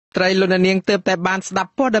ត្រីលុននាងទើបតែបានស្ដា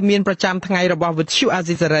ប់ព័ត៌មានប្រចាំថ្ងៃរបស់វិទ្យុអា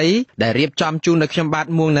ស៊ីសេរីដែលរៀបចំជូនដល់ខ្ញុំបាទ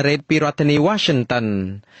មួងណារ៉េតពីរដ្ឋធានី Washington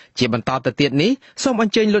ជាបន្តទៅទៀតនេះសូមអ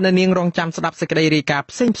ញ្ជើញលោកនាងរងចាំស្ដាប់សេចក្តីរាយការណ៍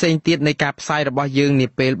ផ្សេងៗទៀតនៃការផ្សាយរបស់យើងនា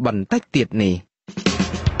ពេលបន្តិចទៀតនេះ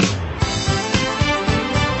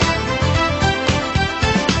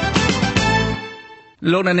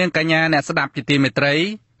លោកនាងកញ្ញាអ្នកស្ដាប់ជាទីមេត្រី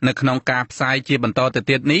នៅក្នុងការផ្សាយជាបន្តទៅ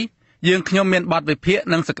ទៀតនេះយើងខ្ញុំមានបទវិភាគ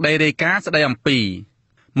និងសេចក្តីរាយការណ៍ស្ដីអំពី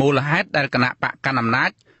មូលហេតុដែលគណៈបកកណ្ដាលអំណា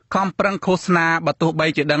ចខំប្រឹងឃោសនាបើទោះបី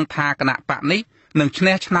ជាដឹងថាគណៈបកនេះនឹងឈ្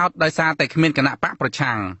នះឆ្នោតដោយសារតែគ្មានគណៈបកប្រ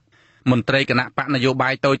ឆាំងមន្ត្រីគណៈបកនយោបា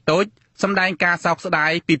យតូចៗសម្ដែងការសោកស្ដា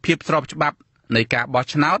យពីភាពស្របច្បាប់នៃការបោះ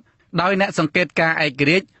ឆ្នោតដោយអ្នកសង្កេតការឯក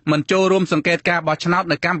រាជ្យមិនចូលរួមសង្កេតការបោះឆ្នោត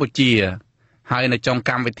នៅកម្ពុជាហើយនៅចុង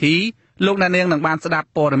កម្មវិធីលោកអ្នកនាងនឹងបានស្ដាប់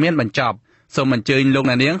ព័ត៌មានបញ្ចប់សូមអញ្ជើញលោក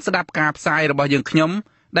អ្នកនាងស្ដាប់ការផ្សាយរបស់យើងខ្ញុំ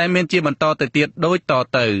ដែលមានជាបន្តទៅទៀតដូចត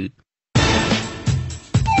ទៅ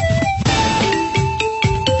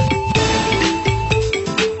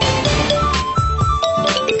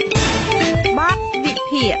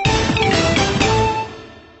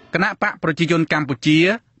គណៈបកប្រជាជនកម្ពុជា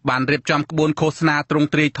បានរៀបចំក្បួនឃោសនាទ្រង់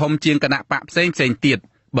ទ្រាយធំជាងគណៈបកផ្សេងទៀត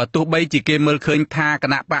បើទោះបីជាគេមើលឃើញថាគ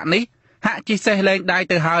ណៈបកនេះហាក់ជិះសេះលែងដៃ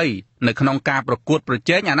ទៅហើយនៅក្នុងការប្រកួតប្រ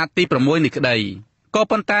ជែងអាណត្តិទី6នេះក្តីក៏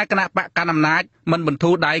ប៉ុន្តែគណៈបកកណ្ដាលអំណាចមិនបន្ធូ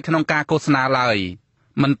រដៃក្នុងការឃោសនាឡើយ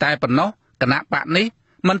មិនតែប៉ុណ្ណោះគណៈបកនេះ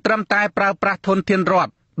មិនត្រឹមតែប្រើប្រាស់ធនធានរដ្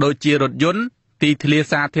ឋដូចជារថយន្តទីធ្លា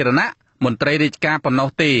សាធារណៈមន្ត្រីរាជការប៉ុណ្ណោះ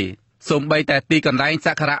ទេសូម្បីតែទីកន្លែងស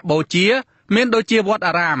ក្ការៈបូជាមានដូចជាវត្ត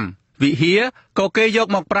អារាមវិហារក៏គេយក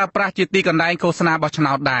មកប្រើប្រាស់ជាទីកន្លែងឃោសនាបោះឆ្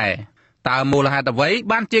នោតដែរតើមូលហេតុអ្វី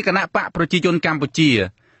បានជាគណៈបកប្រជាជនកម្ពុជា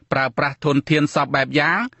ប្រើប្រាស់ធនធានសពបែប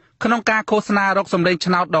យ៉ាងក្នុងការឃោសនារកសម្លេង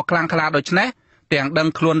ឆ្នោតដ៏ខ្លាំងក្លាដូចនេះទាំងដឹង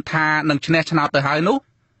ខ្លួនថានឹងឈ្នះឆ្នោតទៅហើយនោះ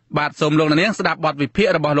បាទសូមលោកនាងស្ដាប់បទវិភាគ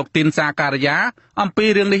របស់លោកទីនសាការីយ៉ាអំពី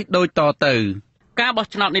រឿងនេះដូចតទៅការបោះ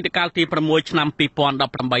ឆ្នោតនីតិកាលទី6ឆ្នាំ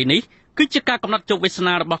2018នេះគឺជាការកំណត់ជោគវាស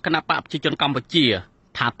នារបស់គណៈបកប្រជាជនកម្ពុជា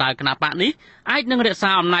ថាតើគណៈបកនេះអាចនឹងរក្សា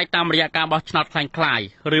អំណាចតាមរយៈការបោះឆ្នោតคล้ายៗ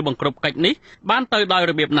ឬបង្ក្រប់កិច្ចនេះបានទៅដោយ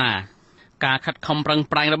របៀបណាការខិតខំប្រឹង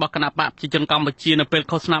ប្រែងរបស់គណៈបកប្រជាជនកម្ពុជានៅពេល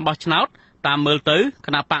ឃោសនាបោះឆ្នោតតាមមើលទៅគ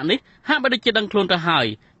ណៈបកនេះហាក់បីដូចជាដឹងខ្លួនទៅហើយ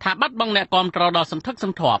ថាបាត់បង់អ្នកគាំទ្រដល់សន្ធឹកស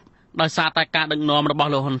ន្ធាប់ដោយសារតែការដឹកនាំរបស់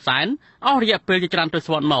លោកហ៊ុនសែនអស់រយៈពេលជាច្រើនទស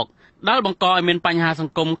វត្សរ៍មកដែលបង្កឲ្យមានបញ្ហាស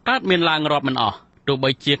ង្គមកើតមានឡើងរាប់មិនអស់ទោះបី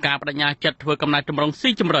ជាការបដិញ្ញាចិត្តធ្វើកំណែតម្រង់ស៊ី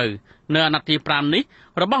ជម្រៅនៅអាណត្តិទី5នេះ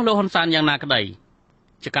របស់លោកហ៊ុនសែនយ៉ាងណាក្តី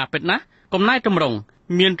ជាការពិតណាស់កំណែតម្រង់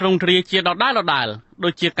មានទ្រង់ទ្រាយជាដដែលដូ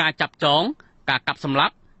ចជាការចាប់ចងការកាប់សម្លា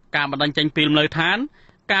ប់ការបណ្តេញចេញពីលំនៅឋាន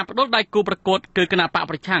ការផ្ដួលដៃគូប្រកួតគឺគណៈបក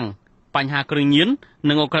ប្រឆាំងបញ្ហាគ្រឿងញៀន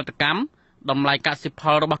និងអក្រិតកម្មតម្លៃកសិផ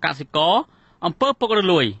លរបស់កសិករអំពើពុករ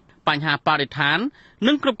លួយបញ្ហាបរិស្ថាន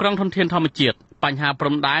និងគ្រប់គ្រងធនធានធម្មជាតិបញ្ហាព្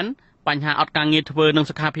រំដែនបញ្ហាអត់ការងារធ្វើនិង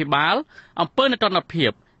សុខាភិបាលអំពើនេតនភា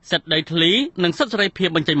ពសិទ្ធិដីធ្លីនិងសិទ្ធិសេរីភាព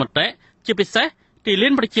បញ្ចេញមតិជាពិសេសទីលា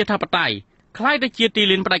នប្រជាធិបតេយ្យคล้ายដូចជាទី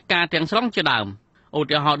លានផ្ដាច់ការទាំងស្រុងជាដើមឧ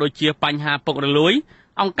ទាហរណ៍ដូចជាបញ្ហាពុករលួយ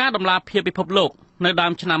អង្គការដំឡាភិបពិភពលោកនៅដើ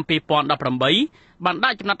មឆ្នាំ2018បានដា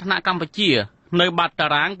ក់ចំណាត់ថ្នាក់កម្ពុជានៅបាតតា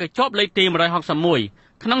រាងកញ្ចប់លេខទី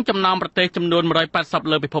161ក្នុងចំណោមប្រទេសចំនួន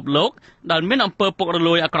180លើពិភពលោកដែលមានអំពើពុករ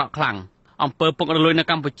លួយអាក្រក់ខ្លាំងអំពើពុករលួយនៅ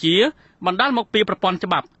កម្ពុជាបណ្ដាលមកពីប្រព័ន្ធច្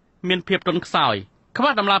បាប់មានភាពទន់ខ្សោយខ្វះ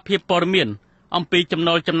ដំណាភាពព័ត៌មានអំពីចំ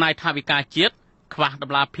ណូលចំណាយថវិកាជាតិខ្វះ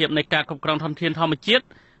ដំណាភាពនៃការគ្រប់គ្រងធនធានធម្មជាតិ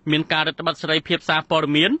មានការរឹតបន្តឹងសេរីភាពសារព័ត៌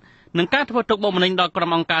មាននិងការធ្វើទុកបុកម្នេញដល់ក្រុម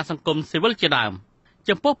អង្គការសង្គមស៊ីវិលជាដើម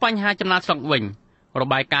ចំពោះបញ្ហាចំណាកស្រុកវិញរ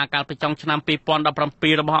បាយការណ៍កាលពីចុងឆ្នាំ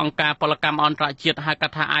2017របស់អង្គការពលកម្មអន្តរជាតិហៅកា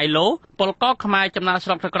ត់ថា ILO ពលករខ្មែរចំណាកស្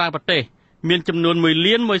រុកទៅក្រៅប្រទេសមានចំនួន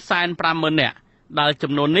 1,150,000 នាក់ដែល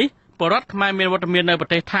ចំនួននេះពលរដ្ឋខ្មែរមានវត្តមាននៅប្រ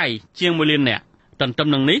ទេសថៃជាង 1 លាននាក់ទន្ទឹម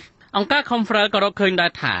នឹងនេះអង្គការ Confrel ក៏រកឃើញដែ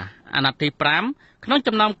រថាអាណត្តិទី5ក្នុង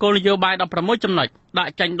ចំណោមគោលនយោបាយ16ចំណុចដា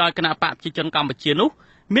ក់ចេញដោយគណៈបកប្រជាជនកម្ពុជានោះ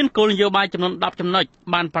មានគោលនយោបាយចំនួន10ចំណុច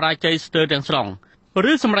បានបរាជ័យស្ទើរទាំងស្រុង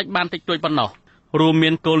ឬសម្រេចបានតិចតួចប៉ុណ្ណោះរួមមា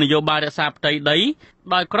នគោលនយោបាយរក្សាផ្ទៃដី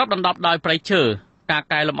ដោយគ្របដណ្ដប់ដោយព្រៃឈើការ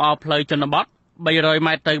កែលម្អផ្លូវជនបទ300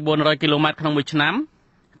ម៉ែត្រទៅ400គីឡូម៉ែត្រក្នុងមួយឆ្នាំ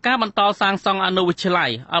ការបន្តសាងសង់អនុវិទ្យាល័យ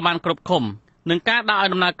ឲ្យបានគ្រប់ឃុំនិងការដាក់ឲ្យ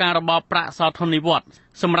ដំណើរការរបបប្រាក់សោធននិវត្តន៍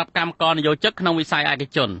សម្រាប់កម្មករនិយោជិតក្នុងវិស័យឯក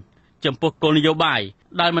ជនចំពោះគោលនយោបាយ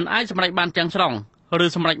ដែលមិនអាចសម្រេចបានទាំងស្រុងឬ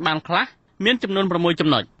សម្រេចបានខ្លះមានចំនួន6ចំ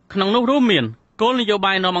ណុចក្នុងនោះរួមមានគោលនយោ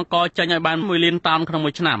បាយនាំអង្គចេញឲ្យបាន1លានតោនក្នុង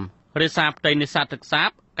មួយឆ្នាំរក្សាផ្ទៃនេសាទទឹកសាប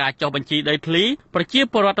ការចុះបញ្ជីដីធ្លីប្រជា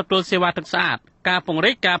ពលរដ្ឋទទួលសេវាទឹកស្អាតការពង្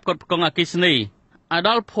រីកការផ្គត់ផ្គង់អគ្គិសនីឲ្យដ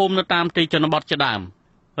ល់ភូមិនៅតាមទីជនបទជាដើម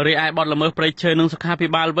រីឯបទល្មើសព្រៃឈើនិងសុខាភិ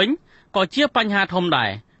បាលវិញក៏ជាបញ្ហាធំដែ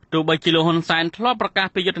រទោះបីជាលោកហ៊ុនសែនធ្លាប់ប្រកាស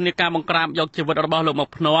ពីយុទ្ធនាការបង្ក្រាបយកជីវិតរបស់លោកមក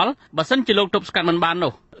ភ្នាល់បើសិនជាលោកទប់ស្កាត់មិនបាន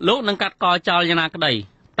នោះលោកនឹងកាត់កចោលយ៉ាងណាក្តី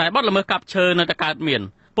តែបទល្មើសកាប់ឈើនៅតែកើតមាន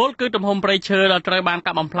ពលគឺទំហំព្រៃឈើដែលត្រូវបាន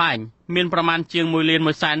កាប់បំផ្លាញមានប្រមាណជាង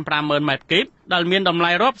1,150,000 ម៉ែត្រគីបដែលមានតម្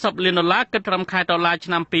លៃរាប់សិបលានដុល្លារគិតត្រឹមខែតុលា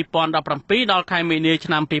ឆ្នាំ2017ដល់ខែមីនា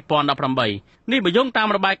ឆ្នាំ2018នេះបើយោងតាម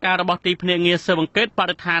របាយការណ៍របស់ទីភ្នាក់ងារស៊ើបអង្កេតប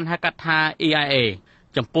រិស្ថានហៅកាត់ថា EIA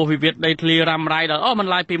ចំពោះវិវាទដីធ្លីរ៉ាំរ៉ៃដែលអស់មិន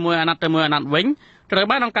ឡាយពីមួយអាណត្តិទៅមួយអាណត្តិវិញត្រូវ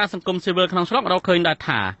បានអង្គការសង្គមស៊ីវិលក្នុងស្រុករកឃើញដែរ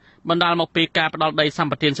ថាបណ្ដាលមកពីការផ្ដាល់ដីសម្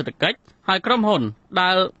បត្តិសេដ្ឋកិច្ចហើយក្រុមហ៊ុនដែ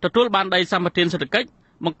លទទួលបានដីសម្បត្តិសេដ្ឋកិច្ច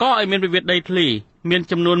បង្កឲ្យមានវិវាទដីធ្លីមាន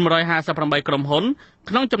ចំនួន158ក្រុមហ៊ុន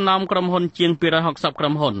ក្នុងចំណោមក្រុមហ៊ុនជាង260ក្រុ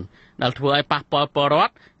មហ៊ុនដែលធ្វើឲ្យប៉ះពាល់ពលរ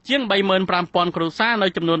ដ្ឋជាង35,000 គ្រួសារនៅ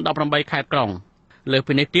ចំនួន18ខេត្តក្រុងលើស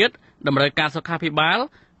ពីនេះទៀតតម្រូវការសុខាភិបាល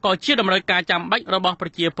ក៏ជាតម្រូវការចាំបាច់របស់ប្រ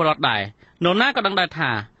ជាពលរដ្ឋដែរនរណាក៏ដឹងដែរថា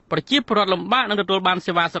ប្រជាពលរដ្ឋលំបាកនឹងទទួលបាន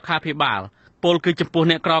សេវាសុខាភិបាលពលគឺចំពោះ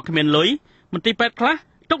អ្នកក្រគ្មានលុយមន្ទីរពេទ្យខ្លះ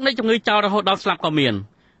ទុកនៃជំងឺចោលរហូតដល់ស្លាប់ក៏មាន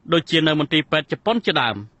ដូចជានៅមន្ទីរពេទ្យជប៉ុនជាដើ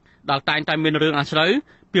មដែលតែងតែមានរឿងអាស្រូវ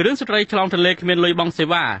ពីរឿងស្ត្រីឆ្លងទន្លេគ្មានលុយបង់សេ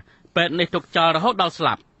វាពេទ្យនេះទុកចោលរហូតដល់ស្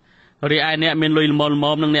លាប់រីឯអ្នកមានលុយល្មម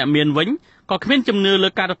និងអ្នកមានវិញក៏គ្មានជំនឿលើ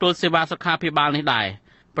ការទទួលសេវាសុខាភិបាលនេះដែរ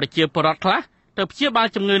ប្រជាពលរដ្ឋខ្លះទៅព្យាបាល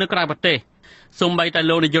ជំងឺនៅក្រៅប្រទេសសូម្បីតែ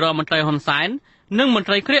លោកនាយរដ្ឋមន្ត្រីហ៊ុនសែននិងមន្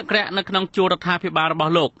ត្រីក្រាកក្រាក់នៅក្នុងជួររដ្ឋាភិបាលរប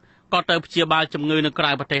ស់លោកក៏ទៅព្យាបាលជំងឺនៅក្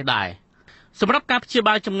រៅប្រទេសដែរសម្រាប់ការព្យា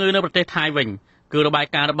បាលជំងឺនៅប្រទេសថៃវិញគឺរបាយ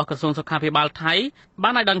ការណ៍របស់ក្រសួងសុខាភិបាលថៃបា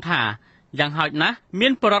នឲ្យដឹងថាយ៉ាងហោចណាស់មា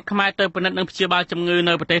នពលរដ្ឋខ្មែរទៅពិនិត្យនិងព្យាបាលជំងឺ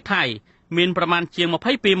នៅប្រទេសថៃមានប្រមាណជាង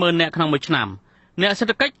22,000 នាក់ក្នុងមួយឆ្នាំអ្នកសេ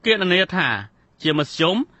ដ្ឋកិច្ចគណនាថាជាមធ្យ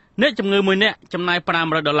មអ្នកជំងឺមួយនាក់ចំណាយ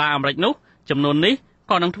$500អាមេរិកនោះចំនួននេះ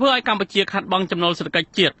ក៏នឹងធ្វើឲ្យកម្ពុជាខាត់បង់ចំណូលសេដ្ឋកិច្ច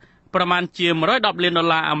ជាតិប្រមាណជា$110លា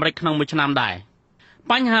នអាមេរិកក្នុងមួយឆ្នាំដែរ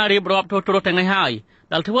បញ្ហារៀបរាប់ទូទ្រោះទាំងនេះហើយ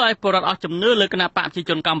ដែលធ្វើឲ្យពលរដ្ឋអស់ជំនឿលើគណៈបកប្រជា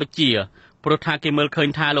ជនកម្ពុជាព្រោះថាគេមើលឃើញ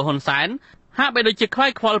ថាលោកហ៊ុនសែនហាក់បីដូចជាខ្វា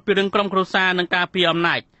យខ្វល់ពីរឿងក្រុមគ្រួសារនិងការពីអំ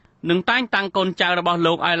ណាចនឹងតែងតាំងកូនចៅរបស់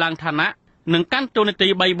លោកឲ្យឡើងឋានៈនិងកាន់តួនាទី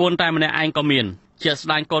 3-4 តែម្នាក់ឯងក៏មានជាស្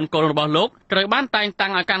ដេចកូនរបស់លោកត្រូវបានតែងតាំ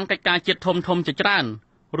ងឲ្យកាន់កិច្ចការជាតិធំជាច្រើន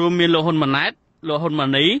រួមមានលោកហ៊ុនម៉ាណែតលោកហ៊ុនម៉ា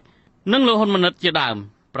ណីនិងលោកហ៊ុនម៉ាណិតជាដើម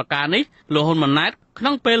ប្រការនេះលោកហ៊ុនម៉ាណែតក្នុ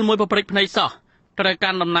ងពេលមួយប្រព្រឹត្តភ្នែកសោះត្រូវកា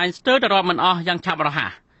ន់តំណែងស្ទើរតែរាប់មិនអស់យ៉ាងឆាប់រហ័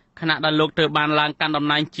សខណៈដែលលោកត្រូវបានឡើងកាន់តំ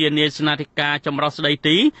ណែងជានាយសេនាធិការចម្រុះស្ដី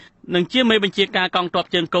ទីនិងជាមេបញ្ជាការកងទ័ព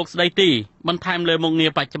ជើងគោកស្ដីទីបន្ថែមលើមុខងា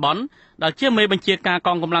របច្ចុប្បន្នដែលជាមេបញ្ជាការក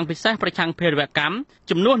ងកម្លាំងពិសេសប្រឆាំងភេរវកម្ម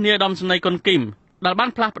ជំនួសនាយឧត្តមសេនីយ៍គុណគីមដែលបាន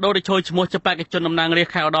ផ្លាស់ប្តូរទៅចូលឈ្មោះជាបេក្ខជនតំណាងរាស្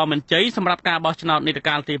ត្រខេត្តឧត្តរមានជ័យសម្រាប់ការបោះឆ្នោតនីតិ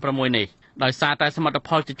កាលទី6នេះដោយសារតែសមិទ្ធផ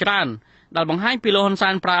លជាច្រើនដែលបង្ហាញពីលោកហ៊ុនសែ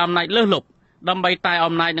នប្រើអំណាចលើសលប់ដើម្បីតែ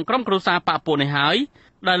អំណាចនឹងក្រុមគ្រួសារបកពួកនេះហើយ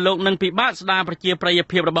ដែលលោកនឹងពិបាកស្ដារប្រជាប្រិយ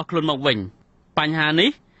ភាពរបស់ខ្លួនមកវិញបញ្ហា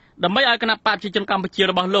នេះដើម្បីឲ្យគណៈបកប្រជាជនកម្ពុជា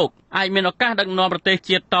របស់លោកអាចមានឱកាសដឹកនាំប្រទេស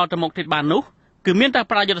ជាតិតទៅមុខទៀតបាននោះគឺមានតែ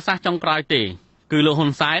ប្រាយុទ្ធសាស្ត្រចុងក្រោយទេគឺលោកហ៊ុ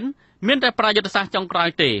នសែនមានតែប្រាយុទ្ធសាស្ត្រចុងក្រោយ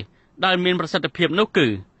ទេដែលមានប្រសិទ្ធភាពនោះគឺ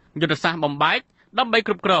យុទ្ធសាស្ត្របំបែកដើម្បី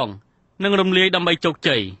គ្រប់គ្រងនិងរំលាយដើម្បីជោគ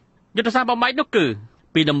ជ័យយុទ្ធសាស្ត្របំបែកនោះគឺ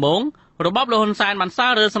ពីដំបូងរបបលោកហ៊ុនសែនបានសា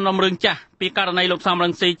ររើសំណុំរឿងចាស់ពីករណីលោកសំរ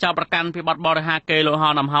ងស៊ីចោទប្រកាន់ពីបទបរិហាកេរលោកហោ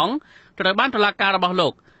ណាំហុងត្រូវបានតុលាការរបស់លោ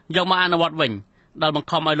កយកមកអនុវត្តវិញដែលបង្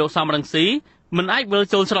ខំឲ្យលោកសំរងស៊ីមិនអាចវិល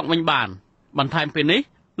ចូលស្រុកវិញបានបន្ថែមពីនេះ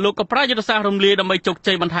លោកក៏ប្រើយុទ្ធសាស្ត្ររំលាយដើម្បីជោគ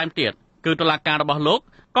ជ័យបន្ថែមទៀតគឺតុលាការរបស់លោក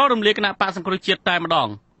ក៏រំលាយគណៈបកសង្គ្រោះជាតិតែម្ដង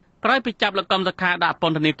ក្រោយពីចាប់លោកកឹមសុខាដាក់ព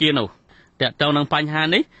ន្ធនាគារនោះតែទៅនឹងបញ្ហា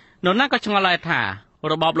នេះនរណាក៏ឆ្ងល់ដែរថា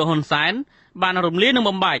របបលោកហ៊ុនសែនបានរំលាយនិង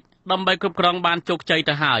បំបែកដើម្បីគ្រប់គ្រងបានជោគជ័យ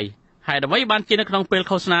ទៅហើយហើយអ្វីបានជានៅក្នុងពេល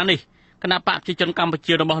ឃោសនានេះគណៈបកប្រជាជនកម្ពុ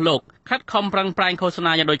ជារបស់លោកខិតខំប្រឹងប្រែងឃោស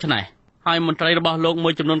នាយ៉ាងដូចនេះហើយមន្ត្រីរបស់លោកមួ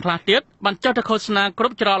យចំនួនខ្លះទៀតបានចុះទៅឃោសនាគ្រ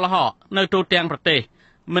ប់ច្រកល្ហកនៅទូទាំងប្រទេស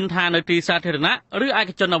មិនថានៅទីសាធារណៈឬឯក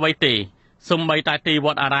ជនអ្វីទេសូម្បីតែទីវ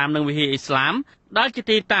ត្តអារាមនិងវិហារអ៊ីស្លាមដែលជា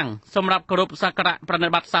ទីតាំងសម្រាប់គោរពសក្ការៈប្រណិ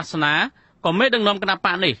ប័តសាសនាក៏មេដឹកនាំគណៈប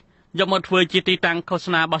កនេះយកមកធ្វើជាទីតាំងឃោស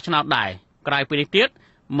នាបោះឆ្នោតដែរក្រៅពីនេះទៀត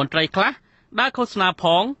មន្ត្រីខ្លះដែលឃោសនាផ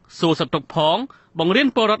ងសួរសតុកផងបង្រៀន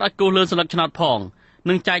ពលរដ្ឋឲ្យគូសលឿនសន្លឹកឆ្នោតផង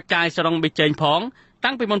និងចែកចាយសរងបិជែងផង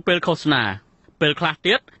តាំងពីមុនពេលឃោសនាពេលខ្លះ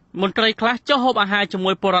ទៀតមន្ត្រីខ្លះចុះហូបអាហារជា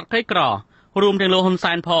មួយពលរដ្ឋក្រីក្ររួមទាំងលោកហ៊ុន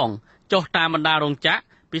សែនផងចុះតាមបណ្ដារោងចក្រ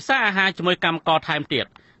ពិសាអាហារជាមួយកម្មករថែមទៀត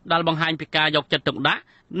ដែលបង្ហាញពីការយកចិត្តទុកដាក់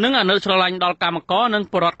និងអនុស្រឡាញ់ដល់កម្មករនិង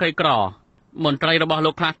ពលរដ្ឋក្រីក្រមន្ត្រីរបស់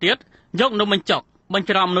លោកខ្លះទៀតយកនំបញ្ចុកបញ្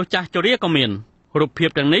ច្រំមនុស្សចាស់ជរាក៏មានរូបភាព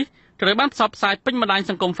ទាំងនេះត្រូវបានផ្សព្វផ្សាយពេញបណ្ដាញ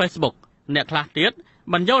សង្គម Facebook អ្នកខ្លះទៀត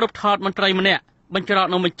បានយករូបថតមន្ត្រីម្នាក់បញ្ច្រក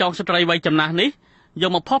នំបញ្ចុកស្ត្រីវ័យចំណាស់នេះយ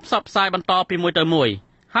កមកផុសផ្សព្វផ្សាយបន្តពីមួយទៅមួយ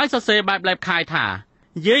ហើយសរសេរបែបលែបខាយថា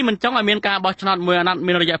យាយមិនចង់ឲ្យមានការបោះឆ្នោតមួយអាណត្តិ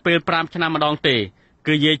មានរយៈពេល5ឆ្នាំម្ដងទេ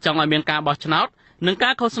គឺយាយចង់ឲ្យមានការបោះឆ្នោតនិងកា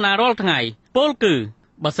រឃោសនារាល់ថ្ងៃពោលគឺ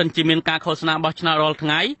បើសិនជាមានការឃោសនាបោះឆ្នោតរាល់ថ្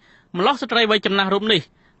ងៃម្លោះស្ត្រីវ័យចំណាស់រូបនេះ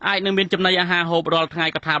អាចនឹងមានចំណីអាហារហូបរាល់ថ្ងៃ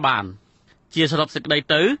ក៏ថាបានជាសរុបសេចក្តី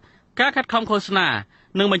ទៅការខិតខំឃោសនា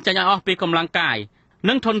នឹងបញ្ចេញឲ្យអស់ពីកម្លាំងកាយ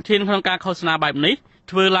និងធនធានក្នុងការឃោសនាបែបនេះ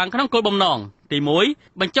ធ្វើឡើងក្នុងគោលបំណងទី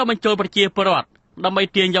1បញ្ចុះបញ្ចូលប្រជាពលរដ្ឋដើម្បី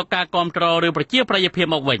ទាញយកការគាំទ្រឬប្រជាប្រិយភាព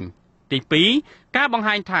មកវិញទី2ការបង្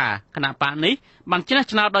ហាញថាគណៈបកនេះបានឆ្នះ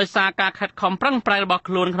ឆ្នោតដោយសារការខិតខំប្រឹងប្រែងរបស់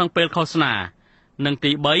ខ្លួនក្នុងពេលឃោសនានិង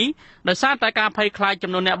ទី3ដោយសារតែការភ័យខ្លាច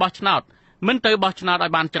ចំនួនអ្នកបោះឆ្នោតមិនទៅបោះឆ្នោតឲ្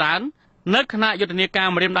យបានច្រើននៅខណៈយុទ្ធនាការ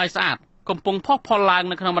ម្រាមដៃស្អាតកំពុងផុសផុលឡើង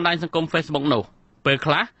នៅក្នុងបណ្ដាញសង្គម Facebook នោះពេល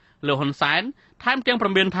ខ្លះលោកហ៊ុនសែនថែមទាំងប្រ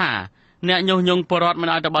មានថាអ្នកញុះញង់ពលរដ្ឋមិន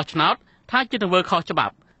ឲ្យទៅបោះឆ្នោតថាជាទង្វើខុសច្បា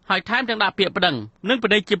ប់ហើយថែមទាំងដាក់ពាក្យប្តឹងនិងប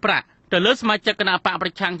ដិជាប្រាក់ទៅលើសមាជិកគណៈបកប្រ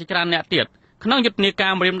ឆាំងជាច្រើនអ្នកទៀតក្នុងយុទ្ធនាកា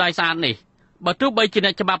រម្រាមដៃស្អាតនេះបើទោះបីជាអ្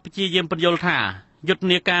នកច្បាប់ព្យាយាមបញ្យល់ថាយុទ្ធ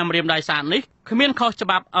នាការម្រាមដៃស្អាតនេះគ្មានខុសច្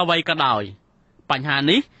បាប់អ្វីក៏ដោយបញ្ហា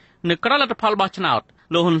នេះនៅក្រៅលទ្ធផលបោះឆ្នោត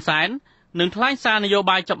លោកហ៊ុនសែននឹងថ្លែងសារនយោ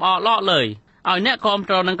បាយចំអកឡកលើយឲ្យអ្នកគាំ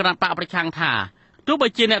ទ្រនឹងគណៈបកប្រឆាំងថាទោះបី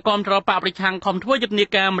ជាអ្នកគាំទ្របកប្រឆាំងខំធ្វើយុទ្ធនា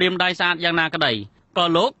ការម្រាមដៃស្អាតយ៉ាងណាក្តីក៏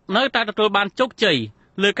លោកនៅតែទទួលបានជោគជ័យ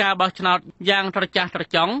លើការបោះឆ្នោតយ៉ាងត្រចះត្រ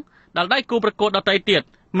ចង់ដែលដៃគូប្រកួតដទៃទៀត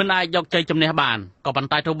មិនអាចយកជ័យជំនះបានក៏ប៉ុន្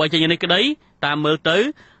តែទោះបីជាយ៉ាងនេះក្តីតាមមើលទៅ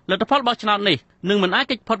លទ្ធផលបោះឆ្នោតនេះនឹងមិនអាច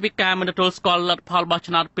គេចផុតពីការមិនទទួលស្គាល់លទ្ធផលបោះ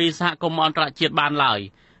ឆ្នោតពីសហគមន៍អន្តរជាតិបានឡើយ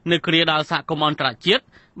នៅគ្រាដែលសហគមន៍អន្តរជាតិ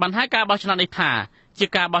បានហៅការបោះឆ្នោតនេះថាជា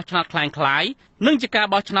ការបោះឆ្នោតคล้ายៗនិងជាការ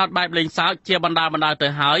បោះឆ្នោតបែបលេងសើចជាបណ្ដាទៅ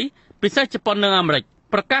ហើយពិសេសជប៉ុននិងអាមេរិក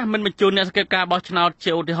ប្រកាសមិនបញ្ជូនអ្នកសង្កេតការបោះឆ្នោត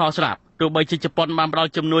ជាឧទាហរណ៍ស្រាប់ទោះបីជាជប៉ុនបានផ្ដ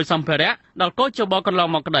ល់ជំនួយសម្ភារៈដល់កោជបកន្លង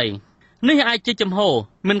មកក្តីនេះអាចជាចំហ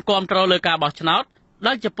មិនគ្រប់គ្រងលើការបោះឆ្នោត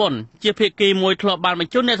ដែលជប៉ុនជាភាគីមួយធ្លាប់បានប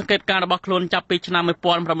ញ្ជូនអ្នកសង្កេតការរបស់ខ្លួនចាប់ពីឆ្នាំ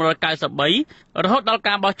1993រហូតដល់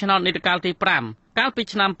ការបោះឆ្នោតនីតិកាលទី5កាលពី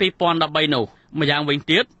ឆ្នាំ2013នោះម្យ៉ាងវិញ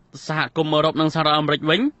ទៀតសហគមន៍អឺរ៉ុបនិងសហរដ្ឋអាមេរិក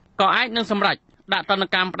វិញក៏អាចនឹងសម្រេចដាក់ទណ្ឌ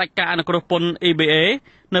កម្មផ្ដាច់ការអនុគ្រោះពន្ធ EBA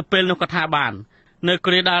នៅពេលនោះក៏ថាបាននៅ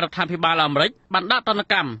គ្រាដែលរដ្ឋាភិបាលអាមេរិកបានដាក់ទណ្ឌ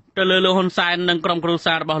កម្មទៅលើលោកហ៊ុនសែននិងក្រុមគ្រួ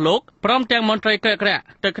សាររបស់លោកព្រមទាំងមន្ត្រីក្រាក់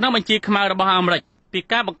ទៅក្នុងបញ្ជីខ្មៅរបស់អាមេរិកពី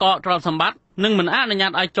ការបង្កកទ្រព្យសម្បត្តិនិងមិនអនុញ្ញា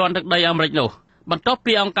តឲ្យជន់ទឹកដីអាមេរិកនោះបន្ទាប់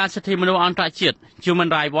ពីអង្គការសិទ្ធិមនុស្សអន្តរជាតិ Human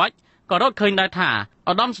Rights Watch ក៏រកឃើញដែរថា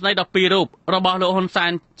ឧត្តមសេនីយ៍12រូបរបស់លោកហ៊ុនសែ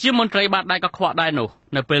នជាមន្ត្រីបាតដៃកខ្វក់ដែរនោះ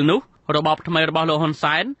នៅពេលនោះរបបថ្មីរបស់លោកហ៊ុន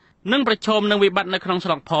សែននឹងប្រឈមនឹងវិបត្តិនៅក្នុងស្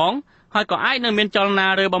រុកផងហើយក៏អាចនឹងមានចលនា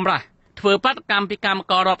រើបំរាស់ធ្វើបាតកម្មពីកម្ម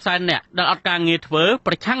កររាប់សែននាក់ដែលអត់ការងារធ្វើ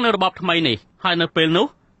ប្រឆាំងនឹងរបបថ្មីនេះហើយនៅពេលនោះ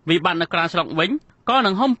វិបត្តិនៅក្រៅស្រុកវិញក៏នឹ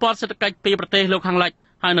ងហុំព័ទ្ធសេដ្ឋកិច្ចពីប្រទេសលោកខាងលិច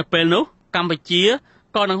ហើយនៅពេលនោះកម្ពុជា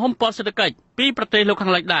ក៏នឹងហុំព័ទ្ធសេដ្ឋកិច្ចពីប្រទេសលោកខា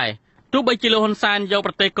ងលិចដែរទោះបីជាលោកហ៊ុនសែនយក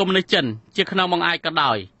ប្រទេសកុម្មុយនីសចិនជាខ្នងបង្អែកក៏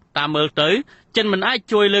ដោយតាមមើលទៅចិនមិនអាច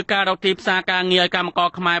ជួយលើការរកទីផ្សារការងារឲ្យកម្មករ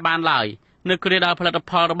ខ្មែរបានឡើយនៅគ្រាដែលផលិត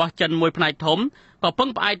ផលរបស់ចិនមួយផ្នែកធំក៏ពឹង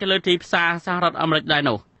ផ្អែកទៅលើទីផ្សារសហរដ្ឋអាមេរិកដែរ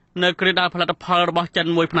នោះនៅគ្រាដែលផលិតផលរបស់ចិន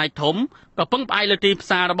មួយផ្នែកធំក៏ពឹងផ្អែកលើទីផ្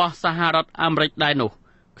សាររបស់សហរដ្ឋអាមេរិកដែរនោះ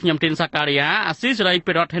ខ្ញុំទីនសាការីយ៉ាអាស៊ីសេរី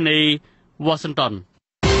ពីរដ្ឋធានី Washington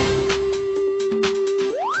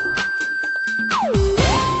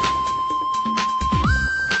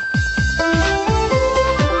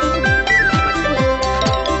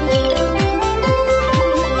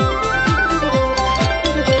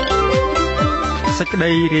សេចក្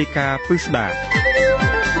តីរាយការណ៍ពិស្ដា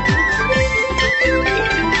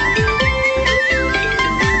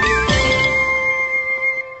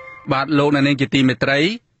បាទលោកអ្នកនាងជាទីមេត្រី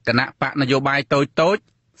គណៈបកនយោបាយតូច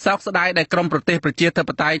សោកស្ដាយដែលក្រុមប្រទេសប្រជាធិប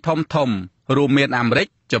តេយ្យធំរួមមានអាមេរិក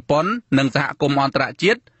ជប៉ុននិងសហគមន៍អន្តរ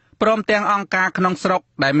ជាតិព្រមទាំងអង្គការក្នុងស្រុក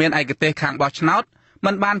ដែលមានឯកទេសខាងបោះឆ្នោត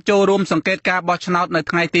មិនបានចូលរួមសង្កេតការបោះឆ្នោតនៅ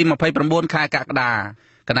ថ្ងៃទី29ខែកក្កដា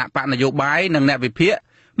គណៈបកនយោបាយនិងអ្នកវិភាគ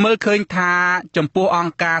មើលឃើញថាចំពោះអ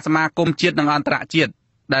ង្គការសមាគមជាតិនិងអន្តរជាតិ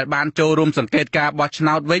ដែលបានចូលរួមសង្កេតការបោះឆ្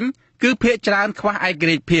នោតវិញគឺភាគច្រើនខ្វះឯក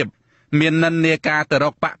រាជ្យភាពមាននិន្នាការទៅរ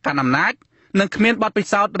កបកកណ្ដាលអំណាចនិងគ្មានបទពិ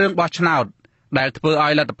សោធន៍រឿងបោះឆ្នោតដែលធ្វើឲ្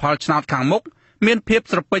យលទ្ធផលឆ្នោតខាងមុខមានភាព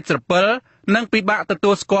ស្រពេចស្រពិលនិងពិបាកទ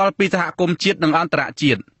ទួលស្គាល់ពីសហគមន៍ជាតិនិងអន្តរ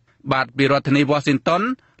ជាតិបាទពីរដ្ឋធានី Washington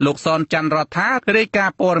លោកសនច័ន្ទរដ្ឋារាយការ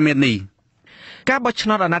ណ៍ព័ត៌មាននេះការបោះឆ្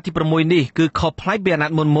នោតអាណត្តិទី6នេះគឺខុសប្លែកពីអាណ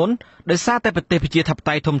ត្តិមុនដោយសារតែប្រទេសប្រជាធិប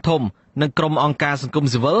តេយ្យធំនិងក្រុមអង្គការសង្គម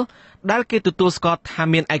ស៊ីវិលដែលគេទទួលស្គាល់ថា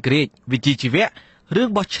មានឯករាជ្យវិជ្ជាជីវៈរឿង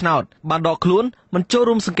បោះឆ្នោតបានដកខ្លួនមិនចូល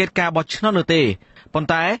រួមសង្កេតការបោះឆ្នោតនោះទេប៉ុន្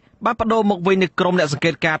តែបានបដូរមកវិញនៅក្រុមអ្នកសង្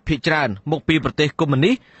កេតការភាគច្រើនមកពីប្រទេសកុម្មុយ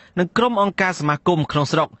នីសនិងក្រុមអង្គការសមាគមក្នុង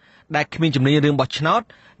ស្រុកដែលគ្មានជំនាញរឿងបោះឆ្នោត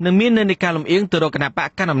និងមាននិន្នាការលំអៀងទៅរកគណៈបក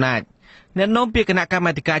កណ្ដាលអំណាចអ្នកនាំពាក្យគណៈកម្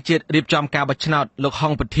មាធិការជាតិរៀបចំការបោះឆ្នោតលោកហ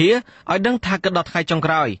ងពធាឲ្យដឹងថាគិតដល់ថ្ងៃចុង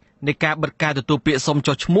ក្រោយនៃការបិទការទទួលពាក្យសុំ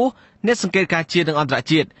ចុះឈ្មោះអ្នកសង្កេតការជាតិនិងអន្តរ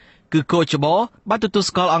ជាតិគឺកោចបបានទទួល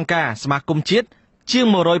ស្គាល់អង្គការសមាគមជាតិជាង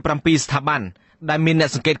107ស្ថាប័នដែលមានអ្នក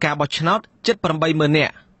សង្កេតការបោះឆ្នោតជិត 80,000 នា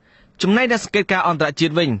ក់ចំណែកអ្នកសង្កេតការអន្តរជា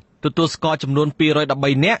តិវិញទទួលស្គាល់ចំនួន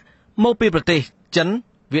213នាក់មកពីប្រទេសចិន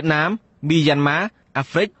វៀតណាមមីយ៉ាន់ម៉ាអា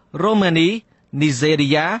ហ្វ្រិករូម៉ានីនីហ្សេរី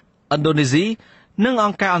យ៉ាឥណ្ឌូនេស៊ី និងអ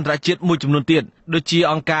ង្គការអន្តរជាតិមួយចំនួនទៀតដូចជា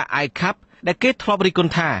អង្គការ ICAP ដែលគេធ្លាប់រិះគ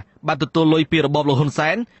ន់ថាបានទទួលលុយពីរបបលោកហ៊ុនសែ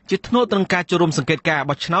នជាធ្នូទៅនឹងការចូលរួមសង្កេតការ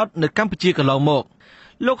បោះឆ្នោតនៅកម្ពុជាកន្លងមក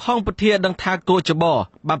លោកហងពធាដឹងថាគោចប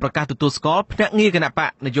បានប្រកាសទទួលស្គាល់ភ្នាក់ងារគណៈបក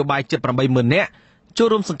នយោបាយជិត 80000 នាក់ចូល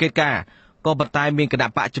រួមសង្កេតការក៏ប៉ុន្តែមានគណៈ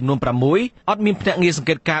បកចំនួន 6 អត់មានភ្នាក់ងារសង្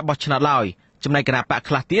កេតការបោះឆ្នោតឡើយចំណែកគណៈបក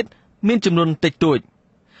ខ្លះទៀតមានចំនួនតិចតួច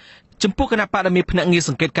ចំពោះគណៈបកដែលមានភ្នាក់ងារស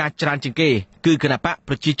ង្កេតការច្រើនជាងគេគឺគណៈបក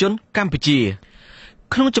ប្រជាជនកម្ពុជា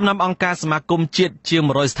ក្នុងចំណោមអង្គការសមាគមជាតិជាង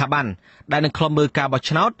 100 ស្ថាប័នដែលនឹងខ្លំមើលការបោះ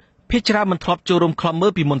ឆ្នោតភាគច្រើនមិនធ្លាប់ចូលរួមខ្លំមើ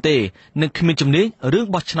លពីមុនទេនិងគ្មានជំនាញរឿង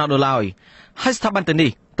បោះឆ្នោតនៅឡើយហើយស្ថាប័នទាំងនេះ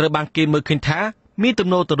ត្រូវបានគេមើលឃើញថាមានទំ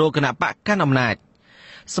នោរទៅរកគណៈបកកាន់អំណាច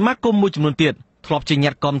សមាគមមួយចំនួនទៀតធ្លាប់ជាញ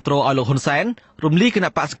ត្តិគាំទ្រឲ្យលោកហ៊ុនសែនរំលាយគណៈ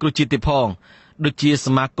បកសង្គ្រោះជាតិទៀតផងដូចជាស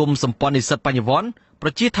មាគមសម្ព័ន្ធនិស្សិតបញ្ញវន្តប្រ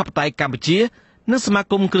ជាធិបតេយ្យកម្ពុជានិងសមា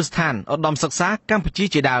គមគ្រឹះស្ថានឧត្តមសិក្សាកម្ពុជា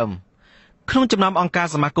ជាដើមក្នុងចំណោមអង្គការ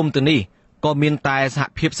សមាគមទាំងនេះក៏មានតែសហ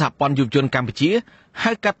ភាពសហព័ន្ធយុវជនកម្ពុជា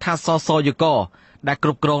ហៅកាត់ថាសសយក ដែលគ្រ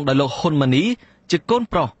ប់គ្រងដោយលោកហ៊ុនម៉ាណីជាកូន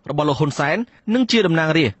ប្រុសរបស់លោកហ៊ុនសែននិងជាតំណាង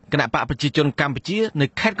រាស្ត្រគណៈបកប្រជាជនកម្ពុជានៅ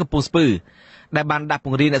ខេត្តកំពង់ស្ពឺដែលបានដាក់ព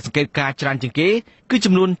ង្រាយអ្នកសង្កេតការណ៍ច្រើនជាងគេគឺ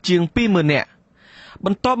ចំនួនជាង 20000 នាក់ប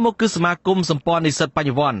ន្ទាប់មកគឺសមាគមសម្ព័ន្ធនិស្សិតបញ្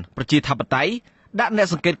ញវន្តប្រជាធិបតេយ្យដាក់អ្នក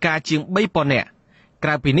សង្កេតការណ៍ជាង 3000 នាក់ក្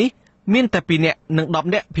រៅពីនេះមានតែ 2 នាក់និង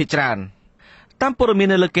 10 នាក់ភាគច្រើនតាមព័ត៌មាន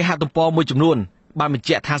នៅលើគេហទំព័រមួយចំនួនបានបញ្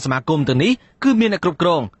ជាក់ថាសមាគមទាំងនេះគឺមានអ្នកគ្រប់គ្រ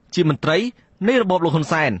ងជាមន្ត្រីនៃរបបលោកហ៊ុន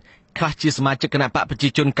សែនខ្លះជាសមាជិកគណៈបកប្រជា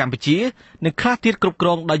ជនកម្ពុជានិងខ្លះទៀតគ្រប់គ្រ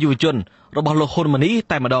ងដោយយុវជនរបស់លោកហ៊ុនម៉ាណី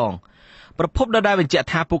តែម្ដងប្រពន្ធដែលបញ្ជាក់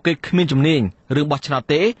ថាពួកគេគ្មានជំនាញរឿងបោះឆ្នោត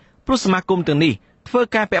ទេព្រោះសមាគមទាំងនេះធ្វើ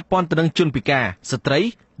ការពាក់ព័ន្ធទៅនឹងជនពិការស្ត្រី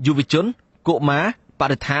យុវជនកុមារប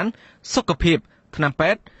រិស្ថានសុខភាពថ្នាំពេ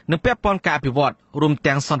ទ្យនិងពាក់ព័ន្ធការអភិវឌ្ឍរួម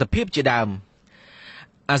ទាំងសន្តិភាពជាដើម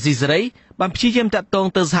អាស៊ីសេរីបានព្យាយាមតាក់ទង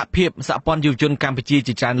ទៅសហភាពសហព័ន្ធយុវជនកម្ពុជា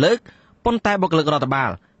ជាច្រើនលើកប៉ុន្តែបុគ្គលិករដ្ឋបា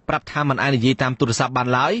លប្រាប់ថាមិនអាចនិយាយតាមទូរស័ព្ទបាន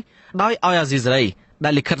ឡើយដោយឲ្យអាស៊ីសេរីដែ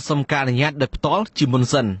លលិខិតសុំការអនុញ្ញាតដោយផ្ទាល់ជាមុន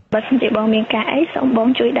សិនបើសិនជាបងមានការអីសូមបង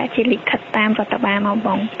ជួយដាក់ជាលិខិតតាមរដ្ឋបាលមកប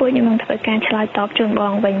ងពួកខ្ញុំនឹងធ្វើការឆ្លើយតបជូនប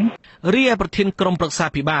ងវិញរីឯប្រធានក្រុមប្រឹក្សា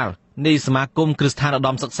ភិបាលនៃសមាគមគ្រឹះស្ថានឧត្ត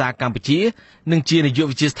មសិក្សាកម្ពុជានិងជានាយក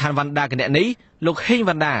វិទ្យាស្ថានវណ្ណដាគណនេយ្យលោកហេង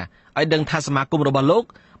វណ្ណដាឲ្យដឹងថាសមាគមរបស់លោក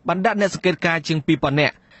បានដាក់អ្នកសង្កេតការណ៍ជាង 2000 នា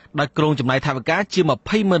ក់ដោយក្រុងចំណាយថវិកាជា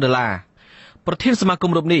$200,000ប្រធានសមាគ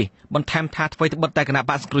មរូបនេះបន្ថែមថាអ្វីត្បិតតែគណៈ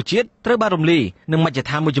បក្សសង្គ្រោះជាតិត្រូវបានរំលាយនិងមជ្ឈដ្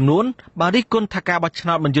ឋានមួយចំនួនបានរិះគន់ថាការបោះឆ្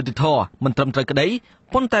នោតមិនយុត្តិធម៌មិនត្រឹមត្រូវក្តី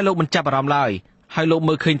ប៉ុន្តែលោកមិនចាប់អារម្មណ៍ឡើយហើយលោក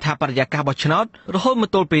មើលឃើញថាបរិយាកាសបោះឆ្នោតរហូតមក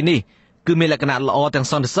ទល់ពេលនេះគឺមានលក្ខណៈល្អទាំង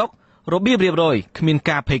សន្តិសុខរបៀបរៀបរយគ្មាន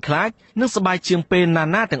ការភ័យខ្លាចនិងសប្បាយជាងពេល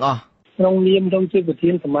ណាទាំងអស់ក្នុងនាមខ្ញុំជាប្រ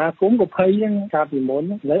ធានសមាគមក៏ភ័យហ្នឹងកាលពីមុន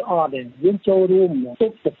នៅអត់ទេយើងចូលរួមទ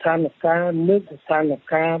ប់ស្ថានភាពលើកស្ថាន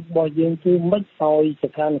ភាពរបស់យើងគឺមិនឲ្យ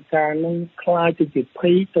ស្ថានភាពហ្នឹងคล้ายទៅជា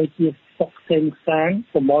ភ័យទៅជាសុខសេងសាង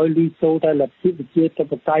កុំឲ្យលីសូតែលទ្ធិប្រជាធិ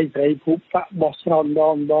បតេយ្យសេរីភូបកបោះឆ្នោតម្ដ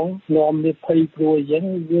ងនាំមានភ័យព្រួយអញ្ចឹង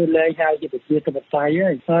វាលែងហៅជាប្រជាធិបតេយ្យ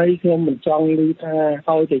ហើយខ្ញុំមិនចង់ឮថា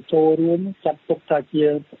ឲ្យតែចូលរួមចាត់ទុកថាជា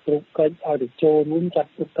ប្រកិច្ចឲ្យតែចូលរួមចា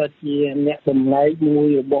ត់ទុកថាជាអ្នកតំណែងមួយ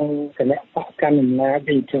របស់គណៈបកកណ្ដាលអំណាច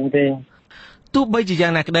អីចឹងទេទោះបីជាយ៉ា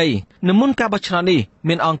ងណាក្តីនៅមុនការបោះឆ្នោតនេះ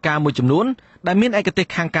មានអង្គការមួយចំនួនដែលមានឯកទេស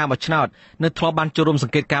ខាងការបោះឆ្នោតនៅធ្លាប់បានចូលរួមស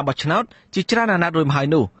ង្កេតការបោះឆ្នោតជាច្រើនអាណត្តិរួចមកហើយ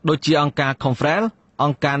នោះដូចជាអង្គការ Confrel អ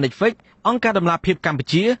ង្គការ Netflix អង្គការដំណាភិបកម្ពុ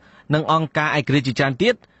ជានិងអង្គការឯករាជ្យជាច្រើនទៀ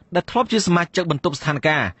តដែលធ្លាប់ជាសមាជិកបន្ទប់ស្ថាន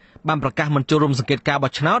ភាពបានប្រកាសមិនចូលរួមសង្កេតការ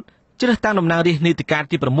បោះឆ្នោតជ្រើសតាំងតំណាងរាស្ត្រនីតិកាល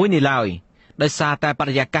ទី6នេះឡើយដោយសារតែប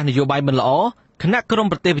រិយាកាសនយោបាយមិនល្អគណៈក្រុម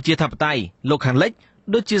ប្រទេសប្រជាធិបតេយ្យលោកខាងលិច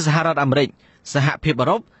ដូចជាសហរដ្ឋអាមេរិកសហភាពអឺ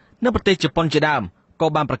រ៉ុបនិងប្រទេសជប៉ុនជាដើមក៏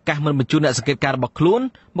បានប្រកាសមិនបញ្ជូនអ្នកសង្កេតការណ៍របស់ខ្លួន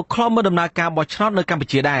មកខ្លំមើលដំណើរការបោះឆ្នោតនៅកម្ពុ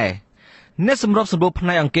ជាដែរអ្នកសម្របសម្រួលផ្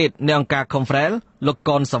នែកអង្គការនៃអង្គការ Confrel លោកក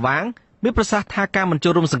នសវាងមានប្រសាសន៍ថាការមិនចូ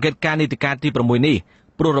លរួមសង្កេតការណ៍នីតិកាលទី6នេះ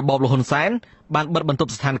ព្រោះរបបលហ៊ុនសែនបានបិទបន្ទ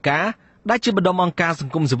ប់ស្ថានភាពដែលជាបណ្ដុំអង្គការស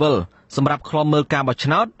ង្គមស៊ីវិលសម្រាប់ខ្លំមើលការបោះឆ្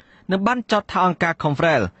នោតនិងបានចោទថាអង្គការ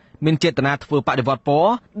Confrel មានចេតនាធ្វើបដិវត្តព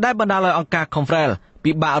ណ៌ដែលបណ្ដាលឲ្យអង្គការ Confrel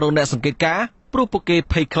ពិបាករកអ្នកសង្កេតការណ៍ព្រោះពួកគេ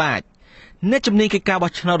ភ័យខ្លាចអ្នកជំនាញកិច្ចការ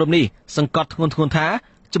បោះឆ្នោតរំនេះសង្កត់ធ្ងន់ថា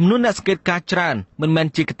ចំនួនអ្នកសង្កេតការណ៍ច្រើនមិនមែន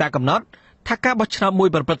ជាកត្តាកំណត់ថាការបោះឆ្នោតមួយ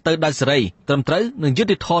ប្រព្រឹត្តទៅដោយសេរីត្រឹមត្រូវនិងយុត្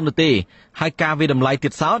តិធម៌នោះទេហើយការវិតម្លៃទៀ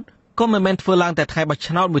តសោតក៏មិនមែនធ្វើឡើងតែថ្ងៃបោះ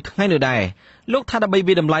ឆ្នោតមួយថ្ងៃនោះដែរលោកថាដើម្បី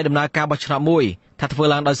វិតម្លៃដំណើរការបោះឆ្នោតមួយថាធ្វើ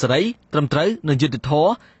ឡើងដោយសេរីត្រឹមត្រូវនិងយុត្តិធ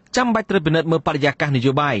ម៌ចាំបាច់ត្រូវពិនិត្យមើលបរិយាកាសន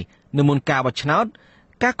យោបាយនៅមុនការបោះឆ្នោត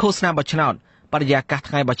ការឃោសនាបោះឆ្នោតបរិយាកាស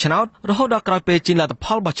ថ្ងៃបោះឆ្នោតរហូតដល់ក្រោយពេលចេញលទ្ធផ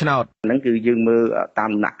លបោះឆ្នោតហ្នឹងគឺយើងមើលតាម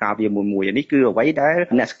ដំណាក់កាលវាមួយនេះគឺអ្វីដែល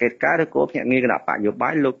អ្នកសង្កេតការណ៍ឬក៏ភ្នាក់ងារគណៈបកនយោបា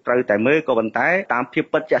យលោកត្រូវតែមើលក៏ប៉ុន្តែតាមភាព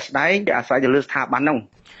ពិតជាក់ស្ដែងអាស្រ័យទៅលើស្ថាប័នហ្នឹង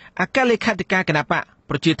អគ្គលេខាធិការគណៈបក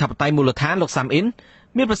ប្រជាធិបតេយ្យមូលដ្ឋានលោកសាំអ៊ីន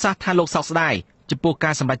មានប្រសាសន៍ថាលោកសោកស្ដាយ ចំពោះ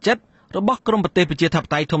ការសម្រេចចិត្តរបស់ក្រមប្រទេសប្រជាធិប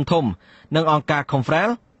តេយ្យធំៗនិងអង្គការ Confrel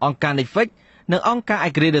អង្គការ Netflix និងអង្គការឯ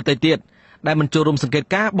ករាជ្យដទៃទៀតដែលមិនចូលរួមសង្កេត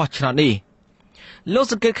ការបោះឆ្នោតនេះលោក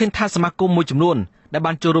សង្កេតឃើញថាសមាគមមួយចំនួនដែល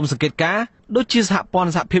បានចូលរួមសង្កេតការដូចជាសហព័ន្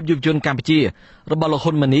ធសហភាពយុវជនកម្ពុជារបស់លោក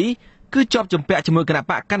ហ៊ុនម៉ាណីគឺជាប់ជំពាក់ជាមួយគណៈ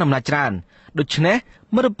បកកណ្ដាលអំណាចច្រើនដូច្នេះ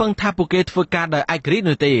មិនរំពឹងថាពួកគេធ្វើការដោយឯករាជ្យ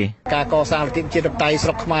នោះទេការកសាងលទ្ធិប្រជាធិបតេយ្យស្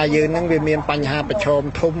រុកខ្មែរយើងនឹងវាមានបញ្ហាប្រឈម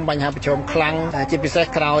ធំបញ្ហាប្រឈមខ្លាំងជាពិសេស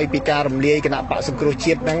ក្រោយពីការរំលាយគណៈបកសង្គ្រោះ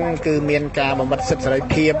ជាតិនឹងគឺមានការបំបិទសិទ្ធិសេរី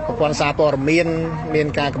ភាពប្រព័ន្ធសារព័ត៌មាន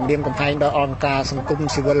ការគំរាមកំហែងដល់អង្គការសង្គម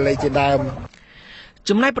ស៊ីវិលជាដើម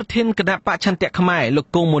ចំណែកប្រធានគណៈបកឆន្ទៈខ្មែរលោក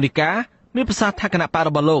គង់មូនីកាមានប្រសាសន៍ថាគណៈបករ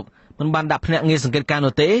បស់លោកមិនបានដាក់ភ្នាក់ងារសង្កេតការ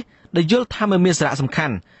នោះទេដែលយល់ថាមិនមានសារៈសំខា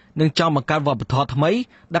ន់នឹងចង់បង្កើតវប្បធម៌ថ្មី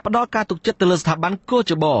ដែលផ្ដល់ការទុកចិត្តទៅលើស្ថាប័នកោ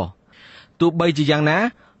ជបទោះបីជាយ៉ាងណា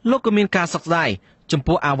លោកក៏មានការសោកស្ដាយចំ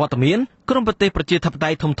ពោះអវត្តមានក្រមប្រទេសប្រជាធិបតេ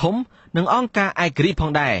យ្យធំៗនិងអង្គការឯករាជ្យផ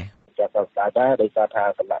ងដែរចាសសោកស្ដាយដែរដោយសារថា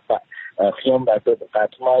គណៈបកខ្ញុំដែលធ្វើបង្កើត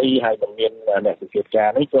ថ្មីហើយមិនមានអ្នកសង្កេតការ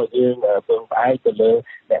នេះក៏យើងពឹងផ្អែកទៅលើ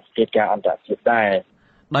អ្នកសង្កេតការអន្តរជាតិដែរ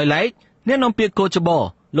ដោយឡែកអ្នកនាំពាក្យកោជប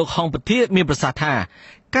លោកហងពធាមានប្រសាសន៍ថា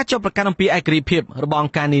ការចុះប្រកាសអំពីឯករាជ្យភាពរបស់អ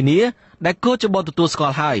ង្គការនានាដែលកោជបទទួលស្គា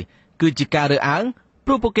ល់ហើយគឺជាការរើសអើង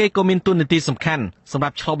ព្រោះពួកគេក៏មានតួនាទីសំខាន់សម្រា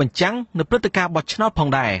ប់ឆ្លុះបញ្ចាំងនៅព្រឹត្តិការណ៍បោះឆ្នោតផង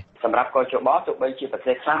ដែរសម្រាប់កោជបទោះបីជាប្រ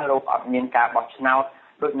ទេសខ្លះលោកអត់មានការបោះឆ្នោត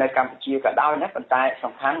ដូចនៅកម្ពុជាក៏ដោយណាប៉ុន្តែ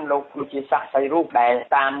សំខាន់លោកគឺជាសាក្សីរូបដែល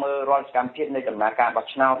តាមមើលរាល់សកម្មភាពនៃដំណើរការបោះ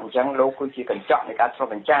ឆ្នោតអញ្ចឹងលោកគឺជាកញ្ចក់នៃការឆ្លុះ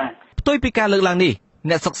បញ្ចាំងផ្ទុយពីការលើកឡើងនេះ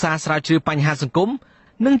អ្នកសិក្សាស្រាវជ្រាវបញ្ហាសង្គម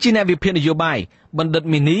និងជាអ្នកវិភាគនយោបាយបណ្ឌិត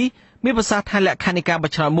មីនីមានប្រសាសន៍ថាលក្ខខណ្ឌនៃការ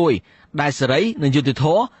បោះឆ្នោតមួយដែលសេរីនិងយុត្តិធ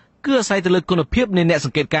ម៌គឺអាស្រ័យទៅលើគុណភាពនៃអ្នកស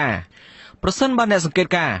ង្កេតការប្រសិនបើអ្នកសង្កេត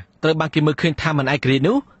ការត្រូវបានគេមើលឃើញថាមិនឯករាជ្យ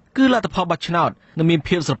នោះគឺលទ្ធផលបោះឆ្នោតនឹងមាន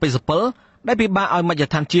ភាពស្រពេចស្រពិលដែលពិបាកឲ្យមជ្ឈ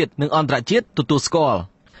ដ្ឋានជាតិនិងអន្តរជាតិទទួលស្គាល់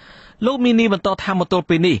លោកមីនីបន្តថាមកទល់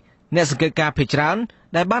ពេលនេះអ្នកសង្កេតការភាគច្រើន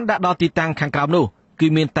ដែលបានដាក់ដល់ទីតាំងខាងក្រោមនោះគឺ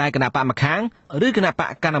មានតែគណៈបកម្ខាងឬគណៈបក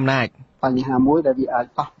កណ្ដាលអំណាចបញ្ហាមួយដែលវាអាច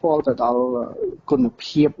ប៉ះពាល់ទៅដល់គុណ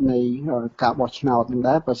ភាពនៃការបោះឆ្នោតនឹង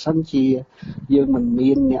ដែរបើសិនជាយើងមិន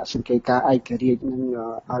មានអ្នកសង្កេតការឯករាជ្យនឹង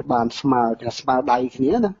ឲ្យបានស្មើដៃគ្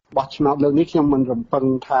នាណាបោះឆ្នោតលើកនេះខ្ញុំមិនរំពឹង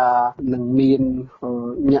ថានឹងមាន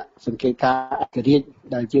អ្នកសង្កេតការឯករាជ្យ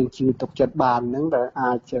ដែលយើងជឿទុកចិត្តបាននឹងដែល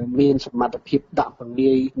អាចមានសមត្ថភាពដាក់ពង្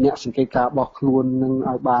រាយអ្នកសង្កេតការរបស់ខ្លួននឹង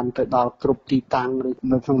ឲ្យបានទៅដល់គ្រប់ទីតាំងឬ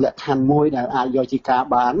នៅក្នុងលក្ខខណ្ឌមួយដែលអាចយកជាការ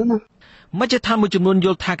បានណាមជ្ឈដ្ឋានមួយចំនួនយ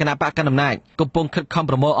ល់ថាគណៈបកកណ្ដាលអំណាចកំពុងខិតខំ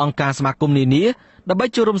ប្រមូលអង្គការសមាគមនានាដើម្បី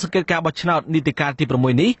ចូលរួមសង្កេតការបោះឆ្នោតនីតិកាលទី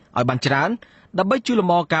6នេះឲ្យបានច្រើនដើម្បីជួយ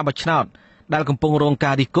លំអការបោះឆ្នោតដែលកំពុងរង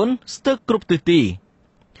ការរិះគន់ស្ទើរគ្រប់ទិសទី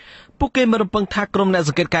ពួកគេមិនរំពឹងថាក្រុមអ្នកស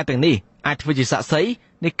ង្កេតការទាំងនេះអាចធ្វើជាសាក្សី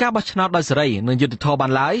នៃការបោះឆ្នោតដោយសេរីនិងយុត្តិធម៌បា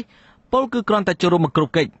នឡើយពលគឺគ្រាន់តែចូលរួមមកគ្រ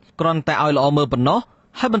ប់កិច្ចគ្រាន់តែឲ្យល្អមើលប៉ុណ្ណោះ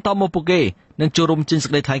ហើយបន្តមកពួកគេនឹងចូលរួមចេញសេ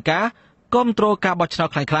ចក្តីថ្លែងការណ៍គាំទ្រការបោះឆ្នោត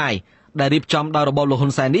คล้ายៗដែលរៀបចំដោយរបបលោកហ៊ុ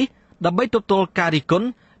នសែននេះដើម្បីទប់ទល់ការរិះគន់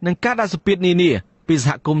និងការដាក់សម្ពាធនានាពីស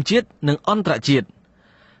ហគមន៍ជាតិនិងអន្តរជាតិ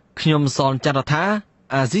ខ្ញុំសនចន្ទរដ្ឋា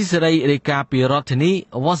អាស៊ីសេរីរាយការណ៍ពីរដ្ឋធានី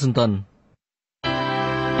Washington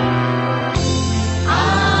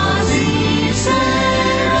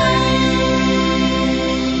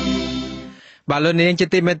បាទលោកនាងជា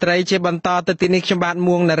ទីមេត្រីជាបន្តទៅទីនេះខ្ញុំបាទ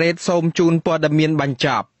មួងណារ៉េតសូមជូនព័ត៌មានបញ្ច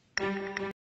ប់